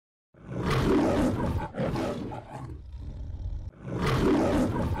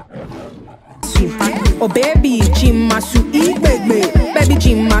Oh baby, Jimasu, baby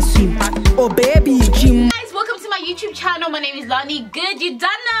Jimasu. Oh baby, Jim. Guys, welcome to my YouTube channel. My name is Lani. Good, you done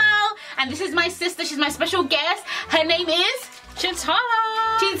know. And this is my sister. She's my special guest. Her name is Chintala.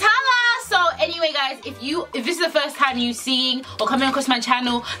 So anyway, guys, if this is the first time you seeing or coming across my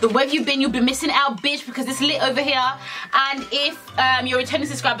channel, the where have you been? You've been missing out, bitch, because it's lit over here. And if you're a returning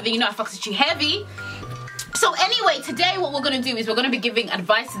subscriber, then you know I fucks with you heavy. So anyway, today what we're going to do is we're going to be giving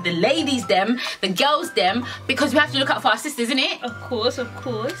advice to the ladies them, the girls them, because we have to look out for our sisters, isn't it? Of course, of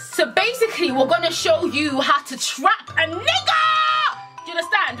course. So basically, we're going to show you how to trap a nigga! Do you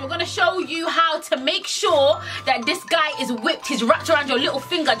understand? We're going to show you how to make sure that this guy is whipped, he's wrapped around your little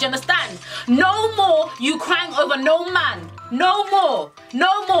finger, do you understand? No more you crying over no man. No more.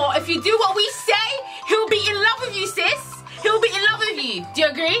 No more. If you do what we say, he'll be in love with you, sis. He'll be in love with you. Do you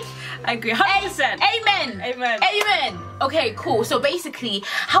agree? I agree, 100%. Amen. Amen. Amen. Okay, cool. So basically,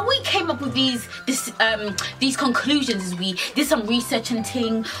 how we came up with these conclusions is we did some research and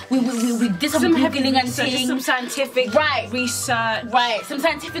ting. We did some googling and ting. Some scientific research. Right. Some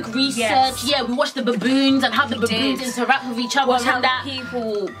scientific research. Yes. Yeah, we watched the baboons and how the baboons interact with each other. Well, how that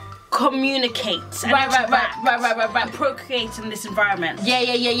people communicate and right. procreate in this environment. Yeah.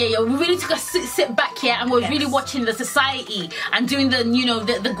 We really took a sit back here and we're really watching the society and doing the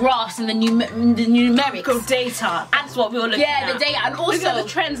the graphs and the numerics data. That's what we were looking at. Yeah, the data, and also look at the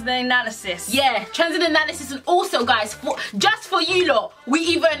trends and the analysis. Yeah, trends and analysis, and also guys, just for you lot, we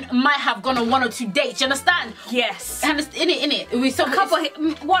even might have gone on 1 or 2 dates. You understand? Yes. And in it. We a couple,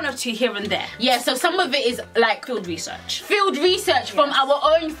 1 or 2 here and there. Yeah. So some of it is like field research from our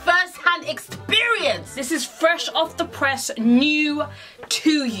own first-hand experience. This is fresh off the press, new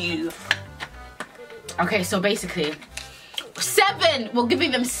to you. Okay, so basically, we're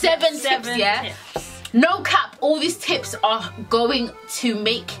giving them 7 tips, yeah? No cap, all these tips are going to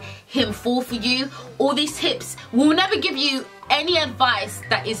make him fall for you. All these tips, we'll never give you any advice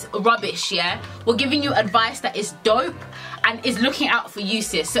that is rubbish, yeah? We're giving you advice that is dope and is looking out for you,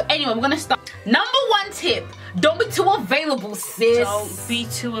 sis. So anyway, we're gonna start. Number 1 tip, don't be too available, sis. Don't be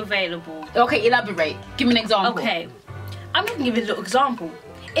too available. Okay, elaborate. Give me an example. Okay, I'm gonna give you a little example.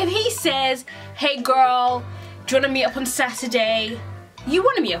 If he says, hey girl, do you wanna meet up on Saturday? You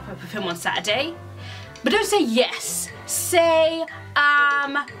wanna meet up with him on Saturday? But don't say yes. Say,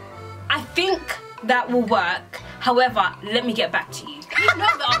 I think that will work. However, let me get back to you. You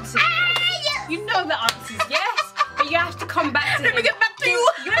know the answer is yes. You know the answer is yes. But you have to come back to him. Let me get back to you.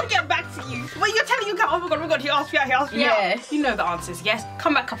 Let me get back to you. Well, you're telling you, oh my god, he asked me out, Yeah. You know the answer is yes.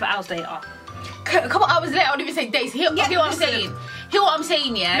 Come back a couple of hours later. A couple hours later, I don't even say days. Hear what I'm saying. Hear what I'm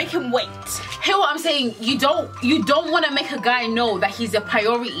saying, yeah? Make him wait. Hear what I'm saying. You don't want to make a guy know that he's a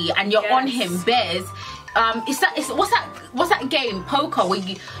priority and you're on him, bears. What's that game, poker, where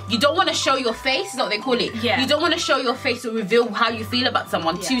you don't want to show your face, is what they call it. Yeah. You don't want to show your face or reveal how you feel about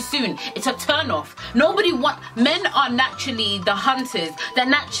someone too soon. It's a turn off. Men are naturally the hunters, they're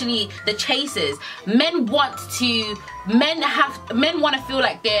naturally the chasers. Men want to feel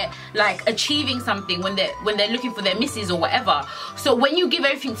like they're like achieving something when they're looking for their misses or whatever. So when you give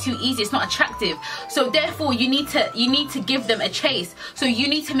everything too easy, it's not attractive. So therefore you need to give them a chase. So you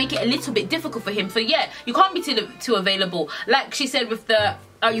need to make it a little bit difficult for him. So yeah, you can't be too available. Like she said with the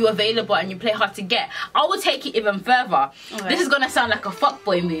are you available and you play hard to get. I will take it even further. Okay. This is gonna sound like a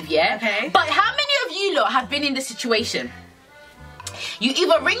fuckboy move, yeah? Okay. But how many of you lot have been in this situation? You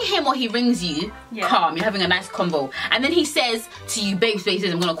either ring him or he rings you, calm, you're having a nice convo, and then he says to you, babes,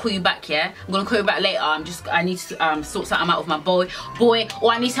 I'm gonna call you back, yeah? I'm gonna call you back later, I need to sort something out with my boy, or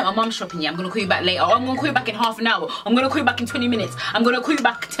I need to take my mum shopping, yeah? I'm gonna call you back later, or I'm gonna call you back in half an hour, I'm gonna call you back in 20 minutes, I'm gonna call you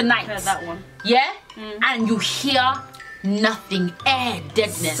back tonight. Heard that one. Yeah? And you hear nothing,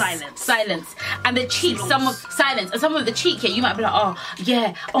 deadness, silence, and the cheek, some of the cheek here, you might be like, oh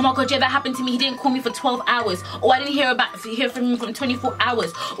yeah, oh my god, yeah, that happened to me, he didn't call me for 12 hours, or I didn't hear from him for 24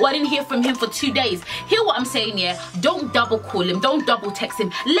 hours, or I didn't hear from him for 2 days. Hear what I'm saying, yeah? Don't double call him, don't double text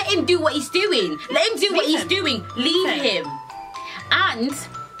him, let him do what he's doing, leave him.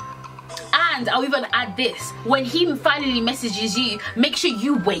 And I'll even add this, when he finally messages you, make sure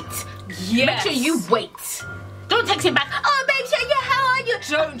you wait. Yes. Make sure you wait. Don't text him back, oh babe, yeah, how are you?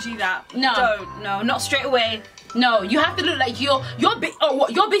 Don't do that. No. No, not straight away. No, you have to look like you're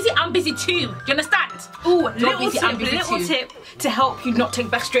busy, I'm busy too. Do you understand? Ooh, little tip to help you not take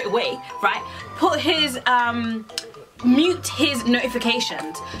back straight away, right? Put his mute his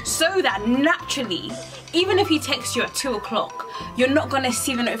notifications so that naturally, even if he texts you at 2 o'clock, you're not gonna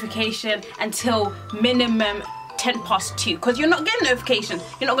see the notification until minimum 2:10 because you're not getting notification,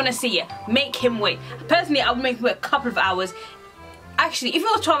 you're not gonna see it. Make him wait. Personally, I would make him wait a couple of hours. Actually, if it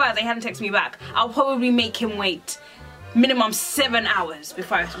was 12 hours, they hadn't texted me back, I'll probably make him wait minimum 7 hours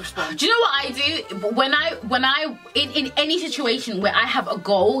before I respond. Do you know what I do? When I in any situation where I have a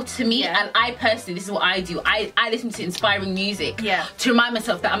goal to meet, and I personally, this is what I do. I listen to inspiring music to remind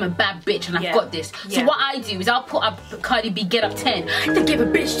myself that I'm a bad bitch and I've got this. So what I do is I'll put up Cardi B Get Up 10. They gave a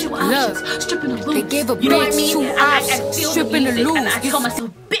bitch 2 options, stripping the loose. They gave a you know what I bitch mean? 2 And I options, feel stripping the music, loose. and I tell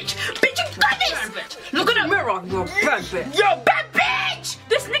myself, bitch, you got this. Look at the mirror, you're a bad bitch. You're a bad bitch.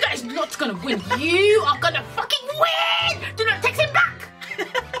 This nigga is not gonna win. You are gonna fucking win. Do not text him back.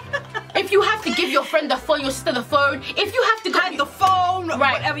 If you have to give your friend the phone, your sister the phone, if you have to hide the phone,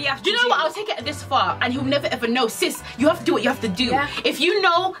 right? Whatever you have to do. You know what? I'll take it this far, and he'll never ever know. Sis, you have to do what you have to do. Yeah. If you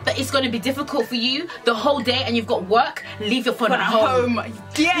know that it's going to be difficult for you the whole day, and you've got work, leave your phone at home.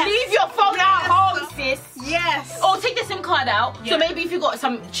 Yes. Leave your phone at home, sis. Yes. Or take the SIM card out. So maybe if you got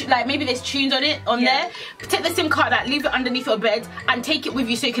some, like maybe there's tunes on it there. Take the SIM card out, leave it underneath your bed, and take it with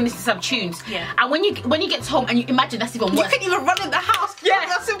you so you can listen to some tunes. Yeah. And when you get home, and you imagine that's even worse. You can even run in the house. Yeah.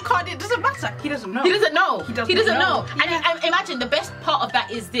 That SIM card, it doesn't matter. He doesn't know. He doesn't know. He doesn't know. Yeah. And imagine the best part of that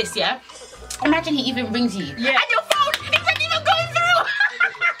is this, yeah? Imagine he even rings you. Yeah. And your phone isn't even going through.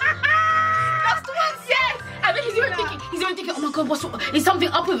 That's the one. Yes. And then he's even thinking, oh my god, is something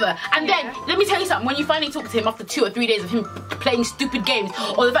up with her? And then, let me tell you something, when you finally talk to him after 2 or 3 days of him playing stupid games,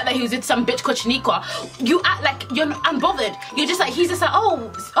 or the fact that he was with some bitch called Shaniqua, you act like you're unbothered. You're just like, he's just like, oh,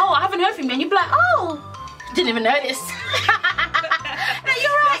 I haven't heard from you. And you'd be like, oh, didn't even notice. No,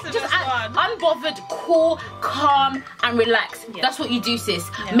 you're right. Just act unbothered, cool, calm, and relax. That's what you do, sis.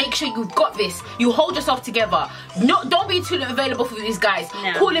 Make sure you've got this. You hold yourself together. No, don't be too available for these guys.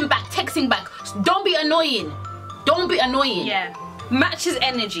 Call him back, text him back. Don't be annoying. Don't be annoying. Yeah. Match his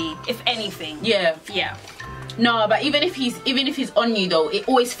energy, if anything. Yeah. Yeah. No, but even if he's on you though, it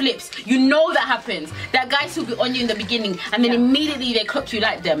always flips. You know that happens. That guys who be on you in the beginning and then immediately they clock you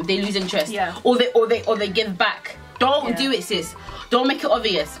like them, they lose interest. Yeah. Or they give back. Don't do it, sis. Don't make it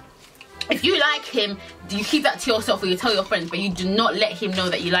obvious. If you like him, you keep that to yourself or you tell your friends, but you do not let him know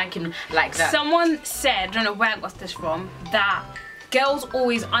that you like him like that. Someone said, I don't know where I got this from, that girls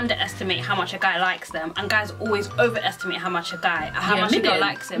always underestimate how much a guy likes them, and guys always overestimate how much a girl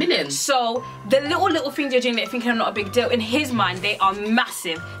likes him. So the little things you're doing that you're thinking are not a big deal, in his mind they are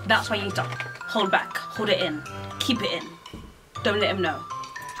massive. That's why you need to hold back, hold it in, keep it in. Don't let him know.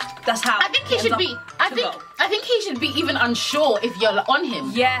 That's how I think he should be. I think he should be even unsure if you're on him.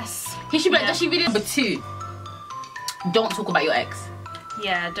 Yes. He should be like, actually really. Number 2, don't talk about your ex.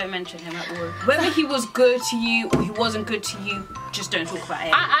 Yeah, don't mention him at all. Whether he was good to you or he wasn't good to you, just don't talk about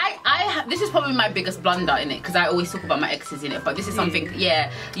it. This is probably my biggest blunder in it, because I always talk about my exes in it, but this is something, you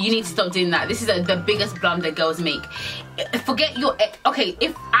need to stop doing that. This is the biggest blunder girls make. Forget your ex. Okay,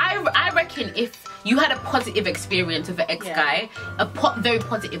 if I reckon if you had a positive experience with an ex-guy, very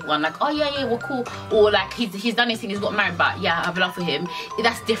positive one, like, oh yeah, we're cool, or like he's done his thing, he's got married, but yeah, I have love for him,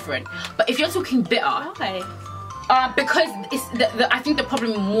 that's different. But if you're talking bitter, because it's I think the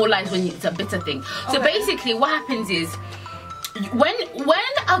problem more lies when it's a bitter thing. So basically what happens is, when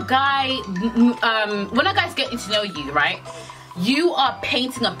a guy's getting to know you, right, you are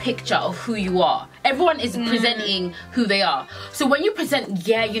painting a picture of who you are. Everyone is presenting who they are. So when you present,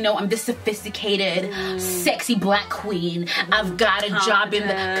 I'm this sophisticated, sexy black queen. I've got a job in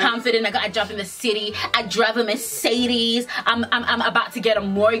the confident. I got a job in the city. I drive a Mercedes. I'm about to get a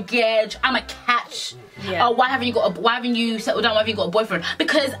mortgage. I'm a catch. Why haven't you settled down? Why haven't you got a boyfriend?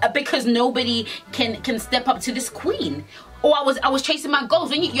 Because nobody can step up to this queen. Or I was chasing my goals.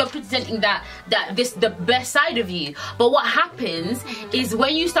 When you're presenting the best side of you. But what happens is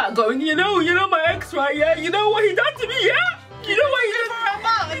when you start going, you know my ex, right? Yeah, you know what he done to me, yeah? You know what he did for a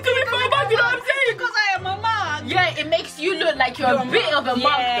man? He did it for a man, you know what I'm saying? Because I am a man. Yeah, it makes you look like you're a bit of a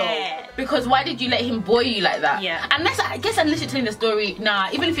mug though. Because why did you let him boy you like that? Yeah. Unless you're telling the story,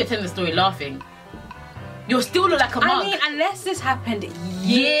 even if you're telling the story laughing, you'll still look like a mug. I mean, unless this happened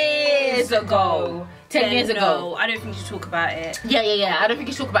years ago. 10 years ago. No, I don't think you should talk about it. Yeah. I don't think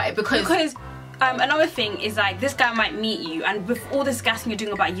you should talk about it because another thing is, like, this guy might meet you, and with all this gassing you're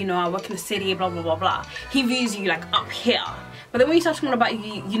doing about, I work in the city, blah blah blah blah, he views you like up here. But then when you start talking about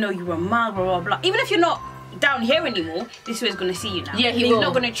you're a man, blah blah blah, even if you're not down here anymore, this is where he's gonna see you now. Yeah, he's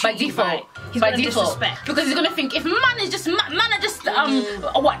not gonna treat you right. He's gonna disrespect, because he's gonna think if man are just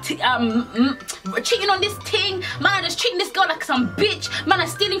cheating on this thing, man are just treating this girl like some bitch, man are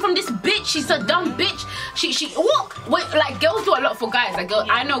stealing from this bitch, she's a dumb bitch. Like girls do a lot for guys. Like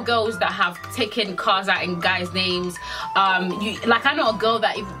I know girls that have taken cars out in guys' names. I know a girl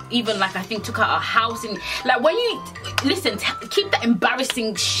that even like I think took out a house, and like when you listen, keep that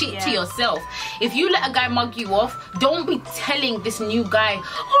embarrassing shit to yourself. If you let a guy mug you off, don't be telling this new guy,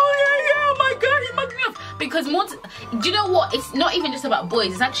 oh yeah, oh my god, he mugged me off. Because do you know what? It's not even just about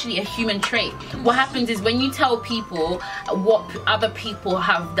boys. It's actually a human trait. What happens is when you tell people what other people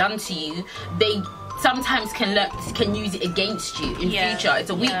have done to you, they sometimes can use it against you in future.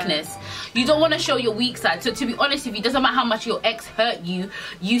 It's a weakness. You don't want to show your weak side. So to be honest with you, it doesn't matter how much your ex hurt you.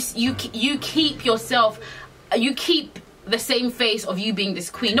 You keep yourself. You keep the same face of you being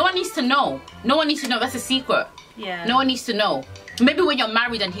this queen. No one needs to know. No one needs to know. That's a secret. Yeah. No one needs to know. Maybe when you're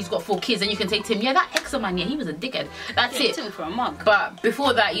married and he's got 4 kids, then you can say to him, yeah, that ex of mine, yeah, he was a dickhead. That's it. He took me for a mug. But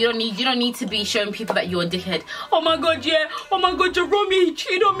before that, you don't need to be showing people that you're a dickhead. Oh my god, yeah. Oh my god, Jerome, he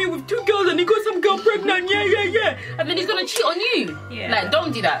cheated on me with 2 girls and he got some girl pregnant. Yeah. And then he's gonna cheat on you. Yeah. Like,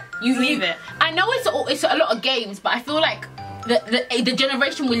 don't do that. You leave it. I know it's a lot of games, but I feel like the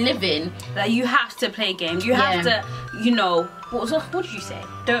generation we live in, like, you have to play games. You have to, you know, what did you say?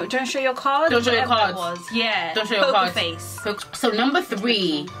 Don't show your cards. Don't show your cards. Yeah. Don't show your cards. Face. So number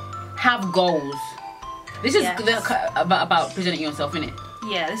 3, have goals. This is about presenting yourself, innit?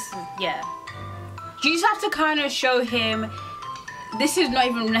 Yeah. You just have to kind of show him. This is not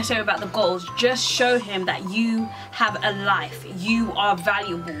even necessarily about the goals. Just show him that you have a life. You are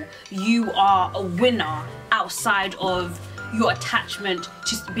valuable. You are a winner outside of your attachment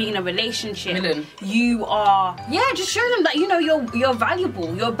to being in a relationship. You are, just show them that, you know, you're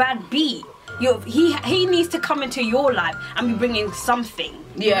valuable. You're a bad beat. He needs to come into your life and be bringing something.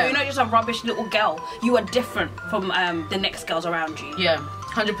 Yeah. You're not just a rubbish little girl. You are different from the next girls around you. Yeah,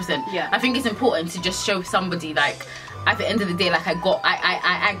 100%. Yeah. I think it's important to just show somebody, like, at the end of the day, like, I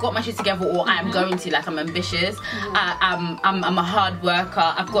got my shit together, or I'm going to, like, I'm ambitious. I'm a hard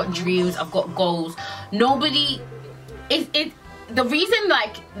worker. I've got dreams. I've got goals. Nobody. The reason,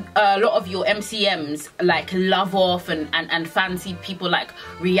 like, a lot of your MCMs like love off and fancy people like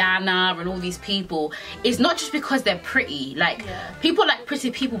Rihanna and all these people is not just because they're pretty. Like, people like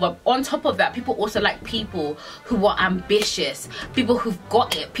pretty people, but on top of that, people also like people who are ambitious, people who've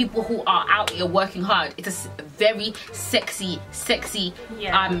got it, people who are out here working hard. It's a very sexy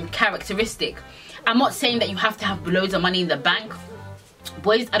characteristic. I'm not saying that you have to have loads of money in the bank.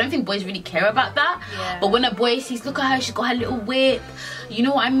 Boys, I don't think boys really care about that. But when a boy sees, look at her, she's got her little whip, you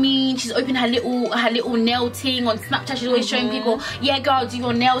know what I mean, she's opened her little nail ting on Snapchat. She's always showing people, yeah girl, do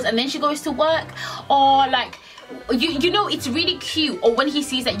your nails, and then she goes to work. Or like, you know, it's really cute. Or when he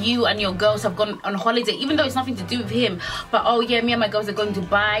sees that you and your girls have gone on holiday, even though it's nothing to do with him, but oh yeah, me and my girls are going to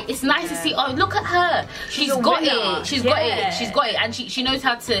Dubai. It's nice to see, oh look at her, she's got it, she's got it, and she knows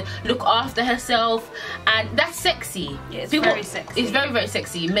how to look after herself, and that's sexy. It's very sexy. It's very, very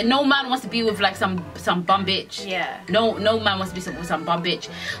sexy. No man wants to be with like some bum bitch. No man wants to be with some bum bitch.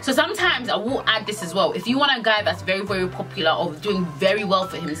 So sometimes I will add this as well. If you want a guy that's very, very popular or doing very well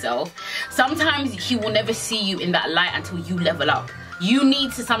for himself, sometimes he will never see you in that light until you level up. You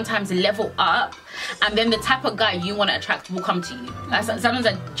need to sometimes level up, and then the type of guy you want to attract will come to you. Sometimes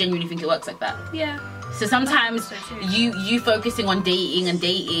I genuinely think it works like that. So sometimes you focusing on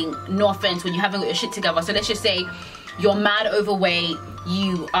dating, no offense, when you haven't got your shit together. So let's just say you're mad overweight,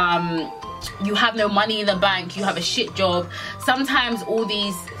 you have no money in the bank, you have a shit job. Sometimes all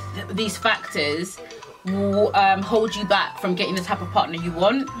these factors will hold you back from getting the type of partner you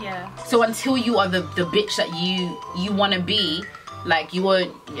want. So until you are the bitch that you want to be, like, you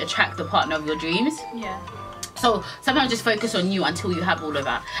won't attract the partner of your dreams. So sometimes just focus on you until you have all of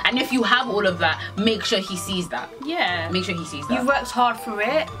that. And if you have all of that, make sure he sees that. Make sure he sees that. You've worked hard for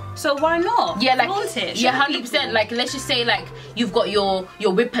it, so why not? Like, flaunt it. 100%. Like, let's just say, like, you've got your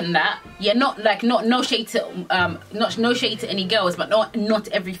whip and that. No shade to any girls, but not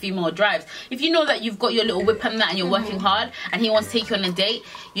every female drives. If you know that you've got your little whip and that and you're working hard, and he wants to take you on a date,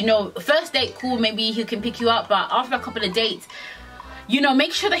 you know, first date, cool, maybe he can pick you up, but after a couple of dates, you know,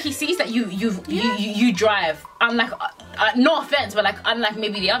 make sure that he sees that you drive. Unlike, no offense, but like, unlike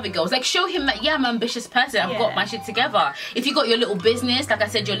maybe the other girls, like, show him that, yeah, I'm an ambitious person, I've got my shit together. If you got your little business, like I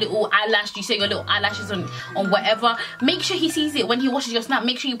said, your little eyelash, you say your little eyelashes on whatever, make sure he sees it. When he watches your snap,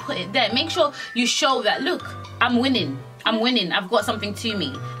 make sure you put it there. Make sure you show that, look, I'm winning, I've got something to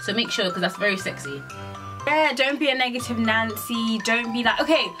me. So make sure, because that's very sexy. Don't be a negative Nancy. Don't be like,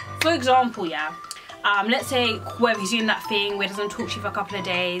 okay, for example, let's say whoever he's doing that thing where he doesn't talk to you for a couple of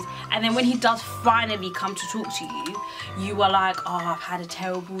days, and then when he does finally come to talk to you, you are like, oh, I've had a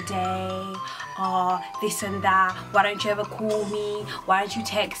terrible day, oh, this and that, why don't you ever call me, why don't you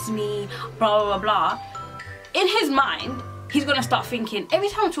text me, blah blah blah blah. In his mind, he's gonna start thinking, every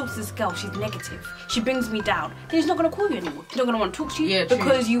time I talk to this girl, she's negative. She brings me down. Then he's not gonna call you anymore. He's not gonna want to talk to you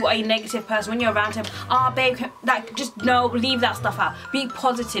because you are a negative person. When you're around him, babe, like, just no, leave that stuff out. Be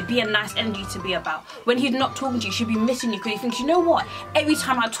positive, be a nice energy to be about. When he's not talking to you, she'll be missing you because he thinks, you know what? Every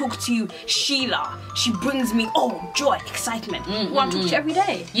time I talk to you, Sheila, she brings me, joy, excitement. I want to talk to you every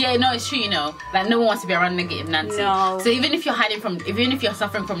day. Yeah, no, it's true, you know. Like, no one wants to be around negative Nancy. No. So even if you're even if you're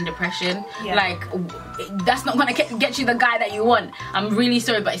suffering from depression, like, that's not gonna get you the guy that you want. I'm really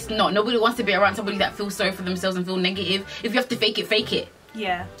sorry, but it's not. Nobody wants to be around somebody that feels sorry for themselves and feel negative. If you have to fake it, fake it.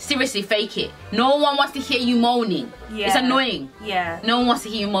 Yeah. Seriously, fake it. No one wants to hear you moaning. Yeah. It's annoying. Yeah. No one wants to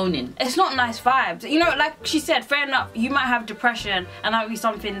hear you moaning. It's not nice vibes. You know, like she said, fair enough, you might have depression and that would be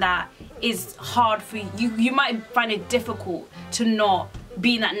something that is hard for you. You might find it difficult to not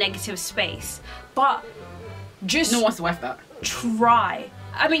be in that negative space. But just... No one wants to wife that. Try.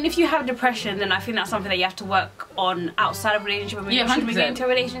 I mean, if you have depression, then I think that's something that you have to work on outside of a relationship. I mean, you shouldn't be getting into a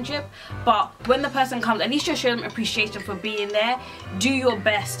relationship. But when the person comes, at least just show them appreciation for being there. Do your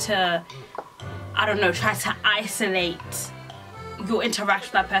best to, I don't know, try to isolate your interaction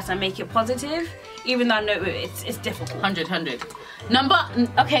with that person and make it positive. Even though I know it's difficult. 100. Number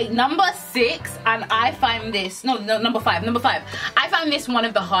 6, and I find this, number 5. I find this one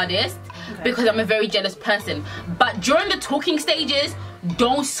of the hardest because I'm a very jealous person. But during the talking stages,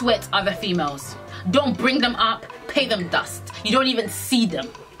 don't sweat other females. Don't bring them up, pay them dust. You don't even see them.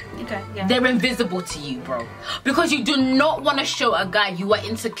 Okay, yeah. They're invisible to you, bro. Because you do not want to show a guy you are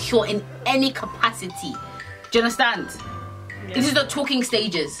insecure in any capacity. Do you understand? Yeah. This is the talking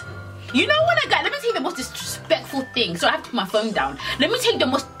stages. You know when a guy, let me tell you the most disrespectful thing. So I have to put my phone down. Let me tell you the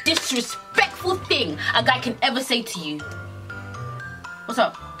most disrespectful thing a guy can ever say to you. What's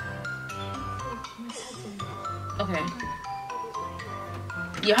up? Okay.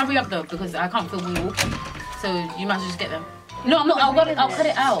 Yeah, hurry up though, because I can't film when you're walking. So you might as well just get them. No, I'm not. I'll cut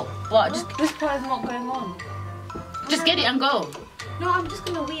it out. But just this part is not going on. Just get it and go. No, I'm just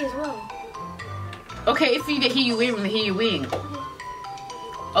gonna wee as well. Okay, if you hear you weeing, hear you weeing.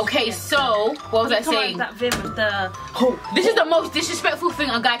 Okay, so what was I saying? That Vim with the... This is the most disrespectful thing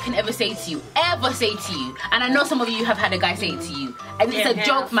a guy can ever say to you. And I know some of you have had a guy say it to you. And it's a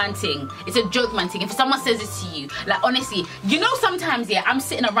joke man thing. It's a joke man thing. If someone says it to you, like honestly, you know sometimes, I'm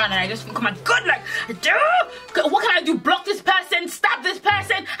sitting around and I just think, oh my god, like, what can I do? Block this person? Stab this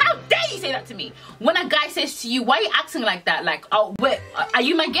person? How dare you say that to me? When a guy says to you, why are you acting like that? Like, oh, wait, are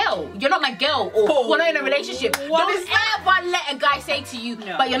you my girl? You're not my girl. Or we're not in a relationship. Don't ever let a guy say to you,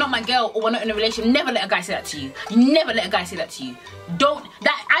 but you're not my girl, or we're not in a relationship. Never let a guy say that to you. You never let a guy say that to you.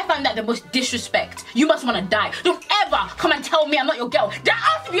 I find that the most disrespect. You must want to die. Don't ever come and tell me I'm not your girl. That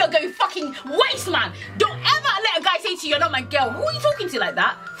has to be your girl, you fucking waste man. Don't ever let a guy say to you, you're not my girl. Who are you talking to like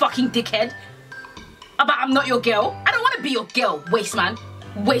that? Fucking dickhead. About I'm not your girl. I don't want to be your girl, waste man.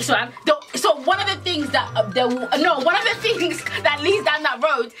 So one of the things that one of the things that leads down that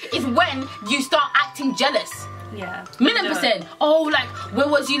road is when you start acting jealous. Yeah. %. Oh, like, where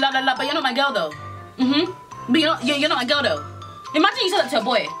was you, la la la, but you're not my girl though. But you're not my girl though. Imagine you said that to a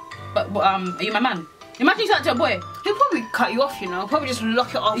boy. But are you my man? Imagine you said that to a boy. He'll probably cut you off, you know. Probably just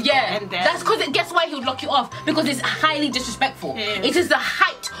lock it off. Yeah, and then... that's because guess why he would lock you off? Because it's highly disrespectful. It is the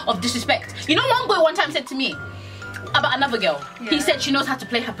height of disrespect. You know, one boy one time said to me about another girl. He said she knows how to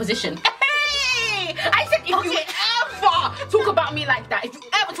play her position. Hey! I said if you ever talk about me like that,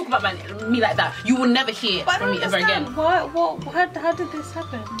 me like that, you will never hear from me ever again. How did this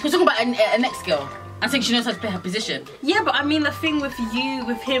happen? He was talking about an ex girl. I think she knows how to play her position. Yeah, but I mean the thing with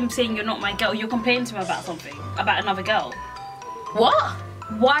him saying you're not my girl, you're complaining to him about something, about another girl. What?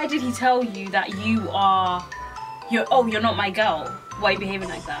 Why did he tell you that you're not my girl? Why are you behaving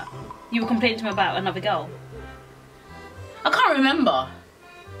like that? You were complaining to him about another girl. I can't remember.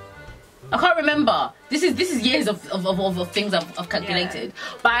 This is years of things I've calculated.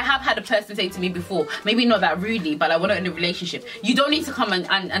 But I have had a person say to me before, maybe not that rudely, but like, we're not in a relationship. You don't need to come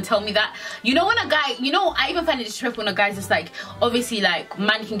and tell me that. You know when a guy, I even find it disrespectful when a guy's just like, obviously like,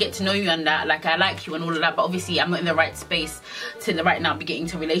 man can get to know you and that, like I like you and all of that, but obviously I'm not in the right space to right now be getting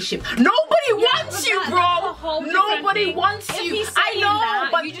into a relationship. Nobody wants you, bro! Nobody wants you. I know,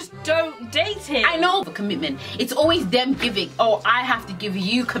 but you just don't date him. I know. For commitment, it's always them giving. Oh, I have to give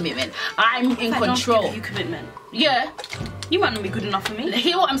you commitment. I'm in control. Give you commitment. Yeah. You might not be good enough for me.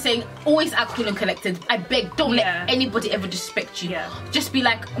 Hear what I'm saying? Always act cool and collected. I beg, don't let anybody ever disrespect you. Yeah. Just be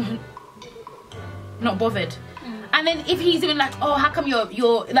like, not bothered. And then if he's even like, oh, how come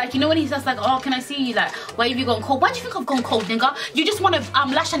you're like, you know when he says like, oh, can I see you? Like, why have you gone cold? Why do you think I've gone cold, nigga? You just want to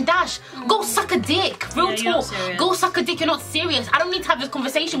lash and dash. Go suck a dick. Real talk. Go suck a dick. You're not serious. I don't need to have this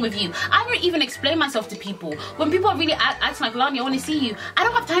conversation with you. I don't even explain myself to people. When people are really acting like, Lani, I want to see you. I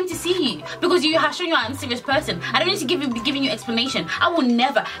don't have time to see you because you have shown you I'm a serious person. I don't need to be giving you explanation. I will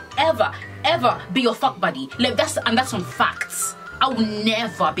never, ever, ever be your fuck buddy. Like, that's some facts. I will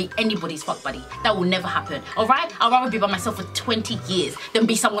never be anybody's fuck buddy. That will never happen. Alright? I'd rather be by myself for 20 years than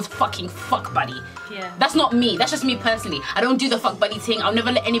be someone's fucking fuck buddy. Yeah. That's not me. That's just me personally. I don't do the fuck buddy thing. I'll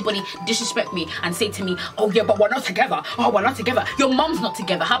never let anybody disrespect me and say to me, oh yeah, but we're not together. Oh, we're not together. Your mom's not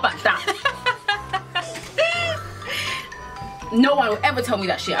together. How about that? No one will ever tell me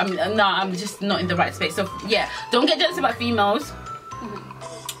that shit. I'm just not in the right space. So yeah, don't get jealous about females.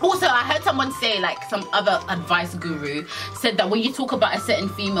 Also, I heard someone say, like, some other advice guru said that when you talk about a certain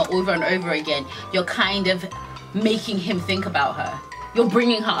female over and over again, you're kind of making him think about her. You're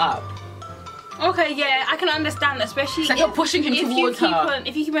bringing her up. Okay, yeah, I can understand, especially it's like you're pushing him towards her.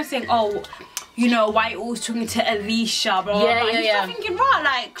 If you keep on saying, oh, you know, why you always talking to Alicia, bro? Yeah, like, yeah. You're thinking, right,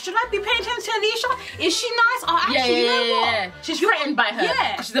 like, should I be paying attention to Alicia? Is she nice? Oh, actually, you know what? She's threatened by her.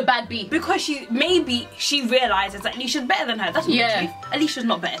 Yeah. She's a bad bee. Because maybe she realizes that Alicia's better than her. That's not the truth. Alicia's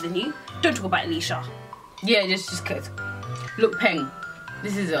not better than you. Don't talk about Alicia. Yeah, just cause. Look, Peng,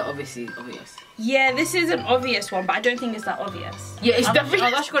 this is obviously obvious. Yeah, this is an obvious one, but I don't think it's that obvious. Yeah, it's definitely.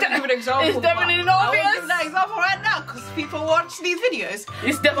 I'm actually going to give an example. It's definitely not obvious. I won't give that example right now because people watch these videos.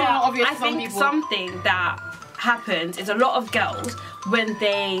 It's definitely not obvious I to some think people. something that happens is a lot of girls when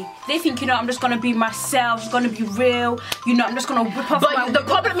they think, you know, I'm just gonna be myself, just gonna be real, you know, I'm just gonna whip off my the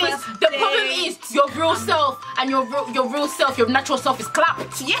problem is your real self and your real self, your natural self is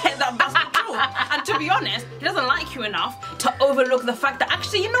clapped. Yeah, that's the truth. And to be honest, he doesn't like you enough to overlook the fact that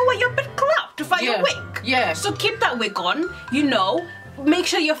actually, you know what, you're a bit clapped to find your wig. Yeah. So keep that wig on, you know. Make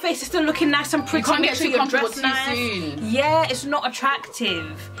sure your face is still looking nice and pretty. You can't Make get sure too you're comfortable dressed too nice. soon. Yeah, it's not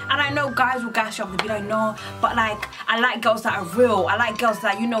attractive. And I know guys will gas you up and be like, no, but like, I like girls that are real. I like girls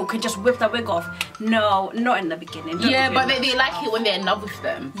that, you know, can just whip their wig off. No, not in the beginning. Yeah, but they like it when they're in love with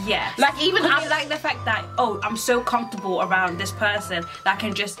them. Yeah. Like even I like the fact that, oh, I'm so comfortable around this person that I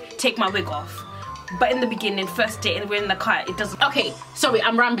can just take my wig off. But in the beginning, first date, and we're in the car, it doesn't. Okay, sorry,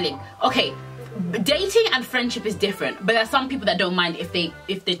 I'm rambling. Okay. Dating and friendship is different, but there are some people that don't mind if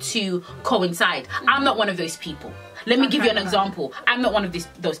the two coincide. I'm not one of those people. Let me give you an example. I'm not one of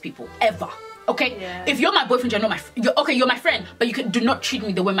those people ever. Okay, if you're my boyfriend, you're my friend, but you do not treat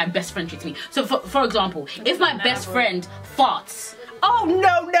me the way my best friend treats me. So for example, if my best friend farts. Oh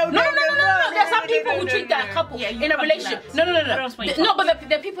no! There's some people who treat that couple in a relationship. No. But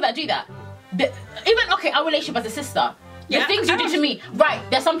there are people that do that. Even our relationship as a sister. The things you do to me, right?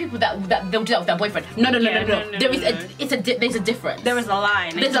 There's some people that they'll do that with their boyfriend. No. There's a difference. There is a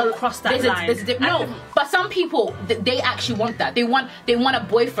line. There's a cross that line. But some people they actually want that. They want a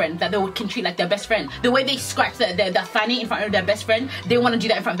boyfriend that they can treat like their best friend. The way they scratch their fanny in front of their best friend, they want to do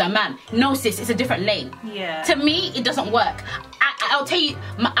that in front of their man. No, sis, it's a different lane. Yeah. To me, it doesn't work. I'll tell you,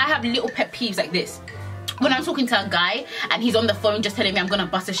 I have little pet peeves like this. When I'm talking to a guy and he's on the phone just telling me I'm gonna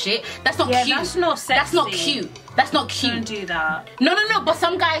bust a shit, that's not cute. That's not sexy. That's not cute. That's not cute. Don't do that. No. But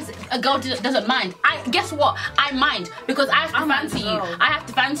some guys, a girl doesn't mind. Guess what? I mind because I have to fancy you. I have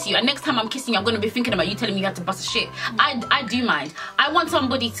to fancy you. And next time I'm kissing you, I'm gonna be thinking about you telling me you have to bust a shit. I do mind. I want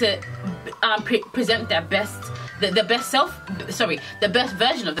somebody to present their best, the best self. Sorry, the best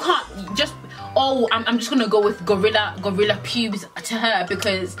version of them. Can't just. Oh, I'm just gonna go with gorilla pubes to her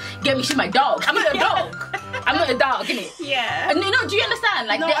because get me, she's my dog. I'm not a dog. I'm not a dog, innit? Yeah. And do you understand?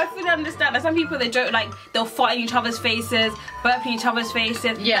 Like, no, I fully understand. Like some people, they joke like they'll fart in each other's faces, burp in each other's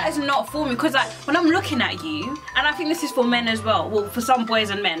faces. Yeah. That is not for me because like when I'm looking at you, and I think this is for men as well. Well, for some boys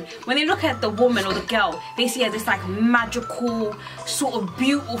and men, when they look at the woman or the girl, they see her as this like magical, sort of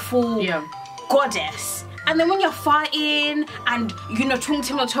beautiful goddess. And then when you're fighting and, you know, talking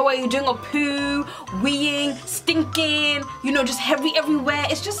to him on the toilet, you're doing a poo, weeing, stinking, you know, just heavy everywhere.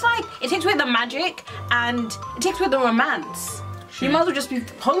 It's just like, it takes away the magic and it takes away the romance. You might as well just be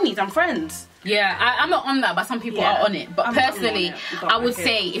homies and friends. Yeah, I'm not on that, but some people are on it. But I'm personally, I would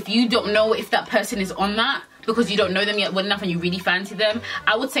say if you don't know if that person is on that, because you don't know them yet well enough and you really fancy them,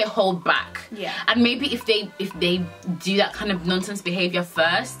 I would say hold back. Yeah. And maybe if they do that kind of nonsense behavior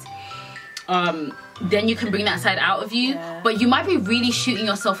first, then you can bring that side out of you. But you might be really shooting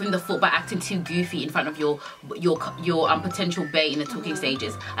yourself in the foot by acting too goofy in front of your potential bae in the talking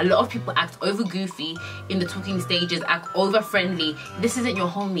stages. A lot of people act over goofy in the talking stages, act over friendly. This isn't your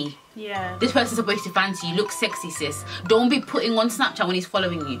homie. Yeah. This person's supposed to fancy you. Look sexy, sis. Don't be putting on Snapchat when he's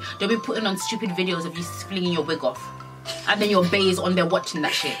following you. Don't be putting on stupid videos of you flinging your wig off. And then your bae is on there watching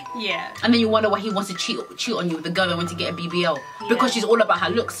that shit. Yeah. And then you wonder why he wants to cheat on you with the girl that went to get a BBL. Because she's all about her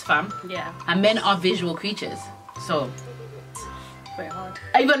looks, fam. Yeah. And men are visual creatures. So very hard.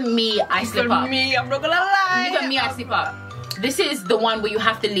 even me, I slip up. Me, I'm not gonna lie. Even me, I slip up. This is the one where you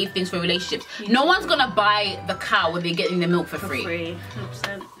have to leave things for relationships. No one's gonna buy the cow when they're getting the milk for free.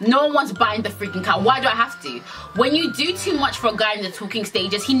 100%. No one's buying the freaking cow. Why do I have to? When you do too much for a guy in the talking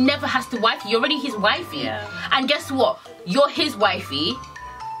stages, he never has to wife you. You're already his wifey. Yeah. And guess what? You're his wifey.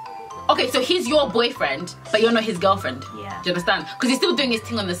 Okay, so he's your boyfriend, but you're not his girlfriend. Yeah. Do you understand? Because he's still doing his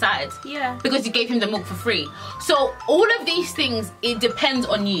thing on the side. Yeah. Because you gave him the milk for free. So all of these things, it depends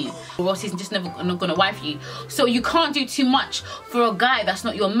on you. Or else he's just never not gonna wife you. So you can't do too much for a guy that's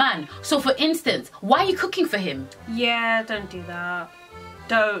not your man. So for instance, why are you cooking for him? Yeah, don't do that.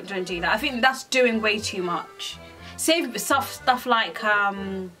 Don't do that. I think that's doing way too much. Save stuff like I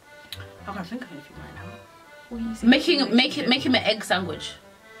can't think of anything right now. What do you think? Make him an egg sandwich.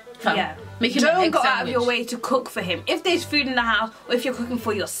 Fam. Yeah. Make him an Don't egg go out of sandwich. your way to cook for him. If there's food in the house, or if you're cooking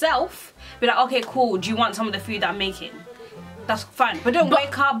for yourself, be like, okay, cool. Do you want some of the food that I'm making? That's fine. But don't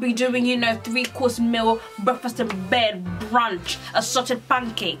wake up, be doing, 3-course meal, breakfast in bed, brunch, assorted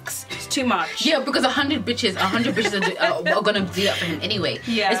pancakes. It's too much. Yeah, because 100 bitches are gonna do that for him anyway.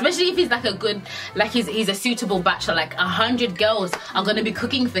 Yeah. Especially if he's like a good, like he's a suitable bachelor. Like 100 girls are gonna be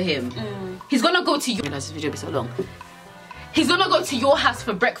cooking for him. He's gonna go to you. This video will be so long. He's gonna go to your house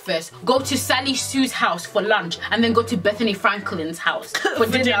for breakfast, go to Sally Sue's house for lunch, and then go to Bethany Franklin's house for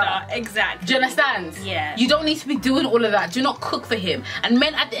dinner. Exactly. Do you understand? Yeah. You don't need to be doing all of that. Do not cook for him. And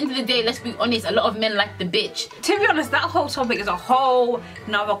men, at the end of the day, let's be honest, a lot of men like the bitch. To be honest, that whole topic is a whole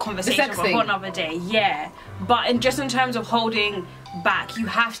nother conversation sex for a thing. whole nother day. Yeah. But in terms of holding back, you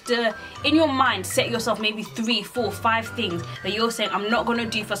have to, in your mind, set yourself maybe 3, 4, 5 things that you're saying I'm not gonna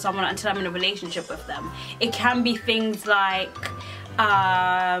do for someone until I'm in a relationship with them. It can be things like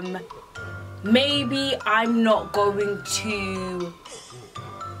maybe I'm not going to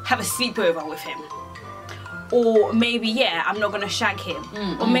have a sleepover with him, or maybe I'm not gonna shag him,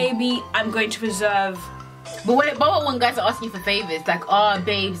 or maybe I'm going to reserve. But when guys are asking for favors, like, oh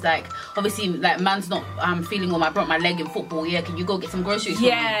babes, like obviously like man's not feeling well, I broke my leg in football, can you go get some groceries for me?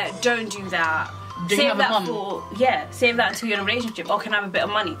 Yeah, don't do that. Do you Save have a that mum? save that until you're in a relationship. Or can I have a bit of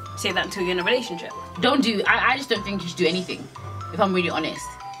money? Save that until you're in a relationship. I just don't think you should do anything, if I'm really honest.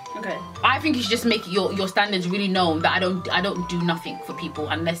 Okay. I think you should just make your standards really known, that I don't do nothing for people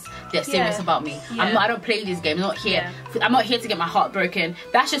unless they're serious about me. Yeah. I don't play this game. I'm not here to get my heart broken.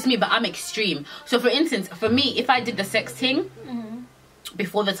 That's just me, but I'm extreme. So for instance, for me, if I did the sex thing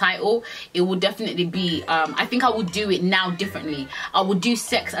before the title, it would definitely be I think I would do it now differently. I would do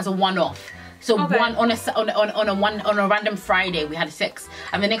sex as a one-off. So on a random Friday we had sex,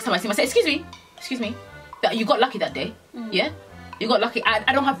 and the next time I see him I say, excuse me, that you got lucky that day. Yeah, you got lucky.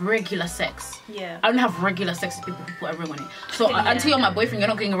 I don't have regular sex. Yeah. I don't have regular sex with people who put a ring on it. So until you're my boyfriend, you're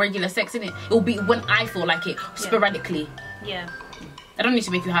not getting a regular sex, innit? It will be when I feel like it, sporadically. Yeah. I don't need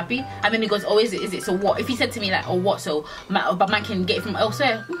to make you happy. And then he goes, oh, is it? So what? If he said to me like, oh, what? So, but man can get it from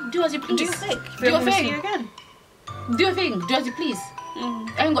elsewhere. Do as you please. Do your thing. Do your thing. See you again. Do your thing. Do as you please.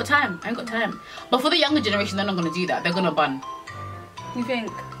 I ain't got time. But for the younger generation, they're not gonna do that. They're gonna bun. You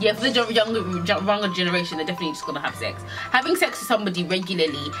think? Yeah, for the younger generation, they're definitely just gonna have sex. Having sex with somebody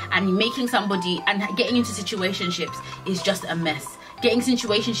regularly and making somebody and getting into situationships is just a mess. Getting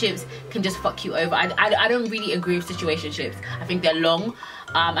situationships can just fuck you over. I don't really agree with situationships. I think they're long,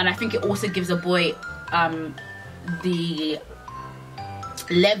 and I think it also gives a boy the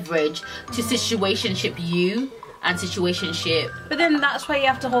leverage to situationship you and situationship. But then that's why you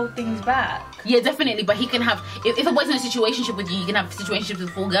have to hold things back. Yeah, definitely. But he can have, if a boy's in a situationship with you, you can have situationships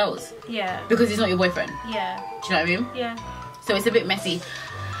with 4 girls. Yeah. Because he's not your boyfriend. Yeah. Do you know what I mean? Yeah. So it's a bit messy.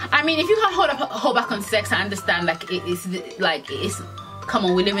 I mean, if you can't hold back on sex, I understand. It's come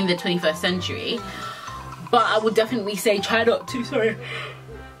on, we live in the 21st century. But I would definitely say try not to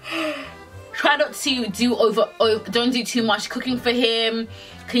don't do too much cooking for him,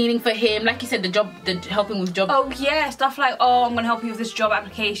 cleaning for him, like you said, helping with job. Oh yeah, stuff like, oh, I'm gonna help you with this job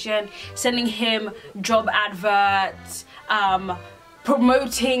application, sending him job adverts,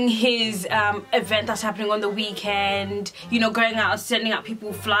 promoting his event that's happening on the weekend, you know, going out and sending out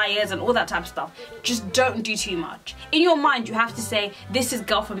people flyers and all that type of stuff. Just don't do too much. In your mind, you have to say, this is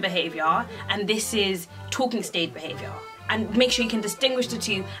girlfriend behavior and this is talking stage behavior. And make sure you can distinguish the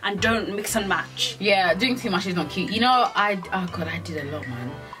two and don't mix and match. Yeah, doing too much is not cute. You know, I did a lot,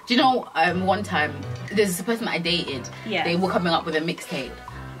 man. Do you know, one time, there's a person that I dated. Yeah. They were coming up with a mixtape.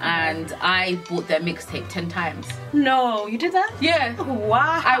 And I bought their mixtape 10 times. No, you did that? Yeah.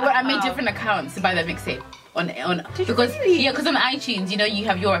 Wow. I made different accounts to buy their mixtape because on iTunes, you know, you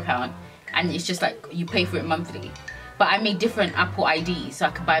have your account and it's just like you pay for it monthly. But I made different Apple IDs so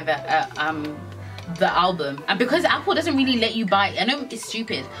I could buy the album. And because Apple doesn't really let you buy, I know it's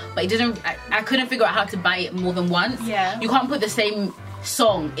stupid, but it doesn't. I couldn't figure out how to buy it more than once. Yeah. You can't put the same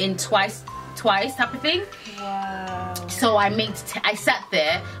song in twice type of thing. Wow. So I sat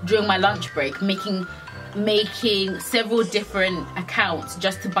there during my lunch break making several different accounts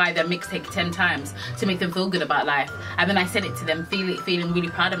just to buy their mixtape 10 times to make them feel good about life, and then I sent it to them feeling really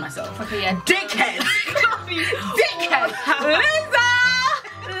proud of myself. Okay, yeah. Dickhead! Dickhead! Lisa!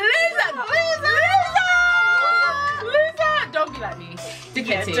 Don't be like me.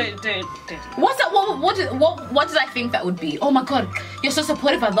 Yeah, Dickhead. don't. What's that? What did I think that would be? Oh my god, you're so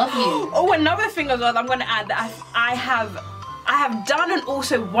supportive. I love you. Oh, another thing as well, I'm going to add that I have done and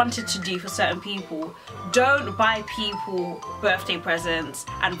also wanted to do for certain people. Don't buy people birthday presents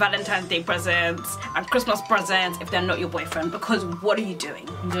and Valentine's Day presents and Christmas presents if they're not your boyfriend, because what are you doing?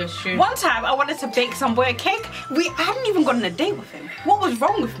 That's true. One time I wanted to bake some boy a cake. I hadn't even gotten a date with him. What was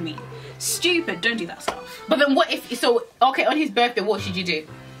wrong with me? Stupid, don't do that stuff. But then what if, so, okay, on his birthday, what should you do?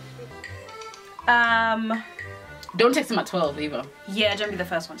 Don't text him at 12 either. Yeah, don't be the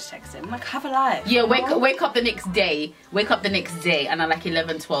first one to text him. Like, have a life. Yeah, wake up the next day and at like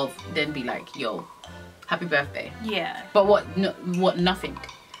 11, 12, then be like, yo, happy birthday. Yeah. But what, nothing?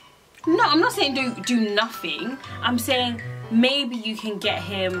 No, I'm not saying do nothing. I'm saying maybe you can get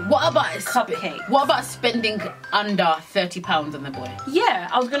him What about cupcake. What about spending under £30 on the boy? Yeah,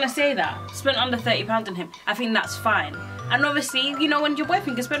 I was gonna say that. Spend under £30 on him. I think that's fine. And obviously, you know, when your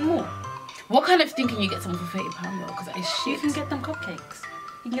boyfriend can spend more. What kind of thing can you get someone for £30 though? Because that is You shit. can get them cupcakes.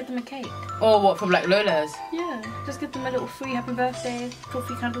 You can get them a cake. Or what, from like Lola's? Yeah, just get them a little free happy birthday, put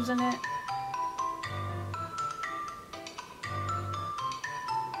 3 candles in it.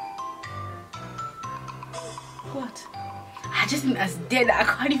 What? I just think that's dead. I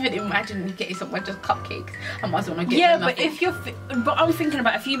can't even imagine me getting someone just cupcakes. I might as well not get Yeah, them but nothing. if you're, but I'm thinking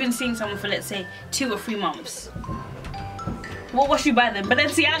about if you've been seeing someone for, let's say, 2 or 3 months. What should you buy them?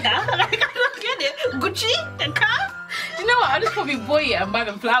 Balenciaga? Like, I don't get it. Gucci? A car? Do you know what? I'll just probably boy it and buy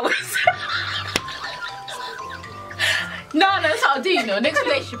them flowers. No, that's what I'll do, you know. Next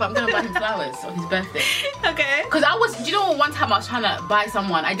relationship, I'm gonna buy him flowers on his birthday. Okay. Because do you know what, one time I was trying to buy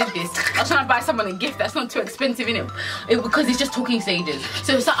someone, I did this. I was trying to buy someone a gift that's not too expensive, innit? Because it's just talking stages.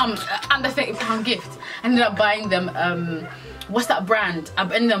 So it's like under £30 gift. I ended up buying them, what's that brand? I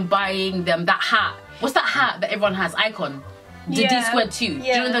ended up buying them that hat. What's that hat that everyone has? Icon. The Yeah. D2. Do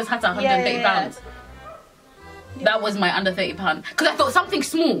you know those hats are £130? Yeah. That was my under £30. Because I thought something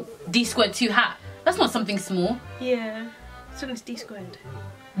small, D2 hat. That's not something small. Yeah. So it's D squared.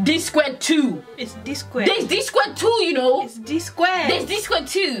 D2. It's D squared. There's D2, you know. It's D squared. There's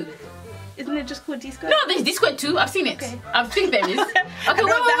D2. Isn't it just called D squared? No, there's D2. I've seen it. Okay. I think there is. Okay, I know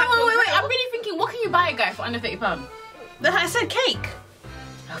that wait. I'm really thinking, what can you buy a guy for under £30? I said cake.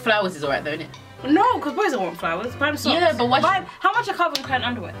 Flowers is alright though, isn't it? No, because boys don't want flowers. Buy them socks. Yeah, but why- How much are Calvin Klein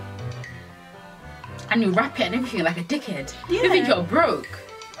underwear? And you wrap it and everything like a dickhead. Yeah. You think you're broke.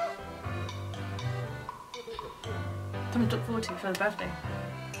 Something to look forward to for his birthday.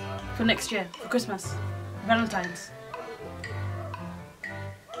 For next year. For Christmas. Valentine's.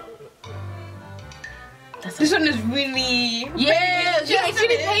 This one is really... Yeah, it's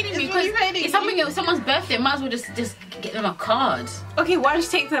really paining me It's really because paining it's something. It's someone's birthday. Might as well just get them a card. Okay, why don't you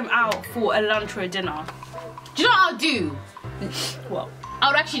take them out for a lunch or a dinner? Do you know what I'll do? What? I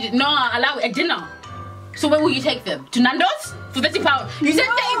would actually I'll allow it a dinner. So where will you take them? To Nando's for £30? You said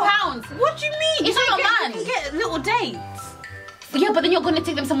 £30. What do you mean? It's not your man. You can get little dates. Yeah, but then you're gonna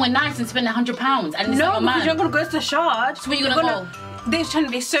take them somewhere nice and spend £100, and it's No, not your man. because you're gonna go to the Shard. So where you gonna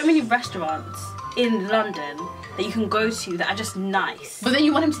There's so many restaurants in London that you can go to that are just nice. But then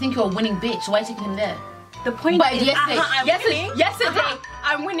you want him to think you're a winning bitch. Why are you taking him there? The point But is, yesterday,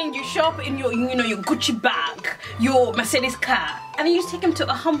 I'm winning. You show up in your, your Gucci bag, your Mercedes car, and then you just take him to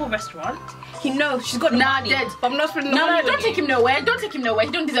a humble restaurant. He knows she's got no money, dead. but I'm not spending No, money. don't take him nowhere. Don't take him nowhere.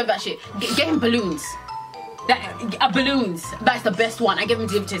 He don't deserve that shit. Get him balloons. Balloons. That's the best one. I give him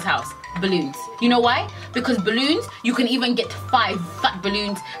delivered to his house. Balloons. You know why? Because balloons, you can even get 5 fat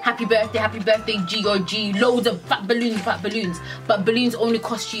balloons. Happy birthday, G or G. Loads of fat balloons. But balloons only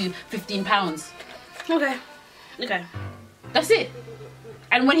cost you £15. Okay. That's it.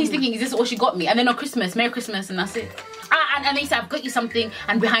 And when he's thinking, is this all she got me? And then on Christmas, Merry Christmas, and that's it. And they say, I've got you something,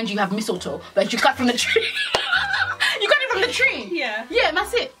 and behind you have mistletoe, but you cut from the tree. You got it from the tree. Yeah. Yeah, and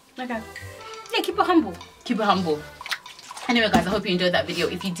that's it. Okay. Yeah, keep it humble. Keep it humble. Anyway, guys, I hope you enjoyed that video.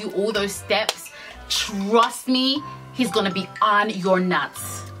 If you do all those steps, trust me, he's gonna be on your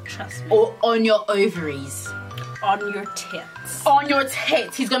nuts. Trust me. Or on your ovaries. On your tits. On your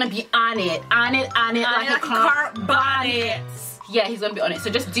tits. He's gonna be on it like a car bonnet. Yeah, he's gonna be on it. So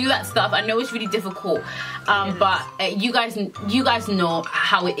just do that stuff. I know it's really difficult, but you guys know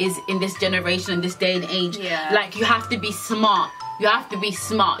how it is in this generation, in this day and age. Yeah. Like, you have to be smart. You have to be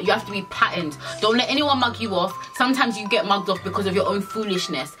smart. You have to be patterned. Don't let anyone mug you off. Sometimes you get mugged off because of your own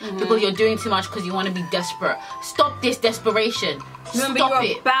foolishness, because you're doing too much, because you want to be desperate. Stop this desperation. Remember, Stop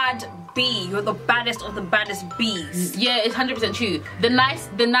you're it. a bad bee. You're the baddest of the baddest bees. Yeah, it's 100% true. The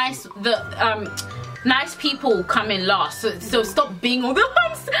nice people come in last. So stop being all the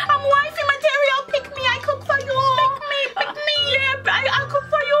I'm wifey material. Pick me. I cook for you. Pick me. Yeah, I cook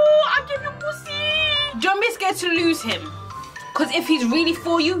for you. I give you pussy. Don't be scared to lose him. Because if he's really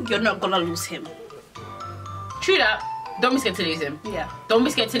for you, you're not gonna lose him. True that. Don't be scared to lose him. Yeah. Don't be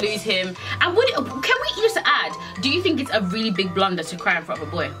scared to lose him. And can we just add, do you think it's a really big blunder to cry in front of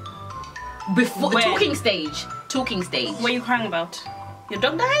a boy? Before talking stage. What are you crying about? Your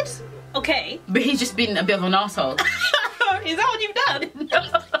dog died? Okay. But he's just been a bit of an asshole. Is that what you've done?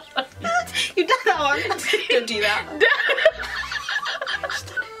 You've done that one. Don't do that.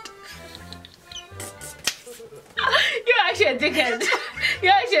 You're actually a dickhead.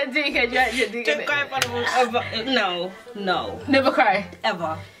 You're actually a dickhead. Don't cry in front of No. Never cry.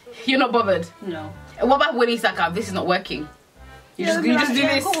 Ever. You're not bothered. No. What about when he's like, this is not working? You just do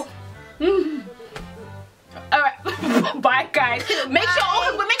this. Cool. Alright. Bye, guys. Make sure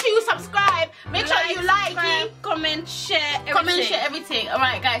you subscribe. Make sure you like, comment, share everything. comment, share everything.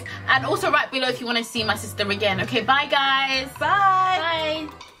 Alright, guys. And also write below if you want to see my sister again. Okay, bye, guys. Bye.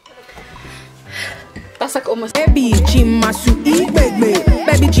 That's like almost. Baby, Jim Masu,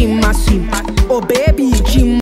 baby, Jim Masu, oh baby, Jim.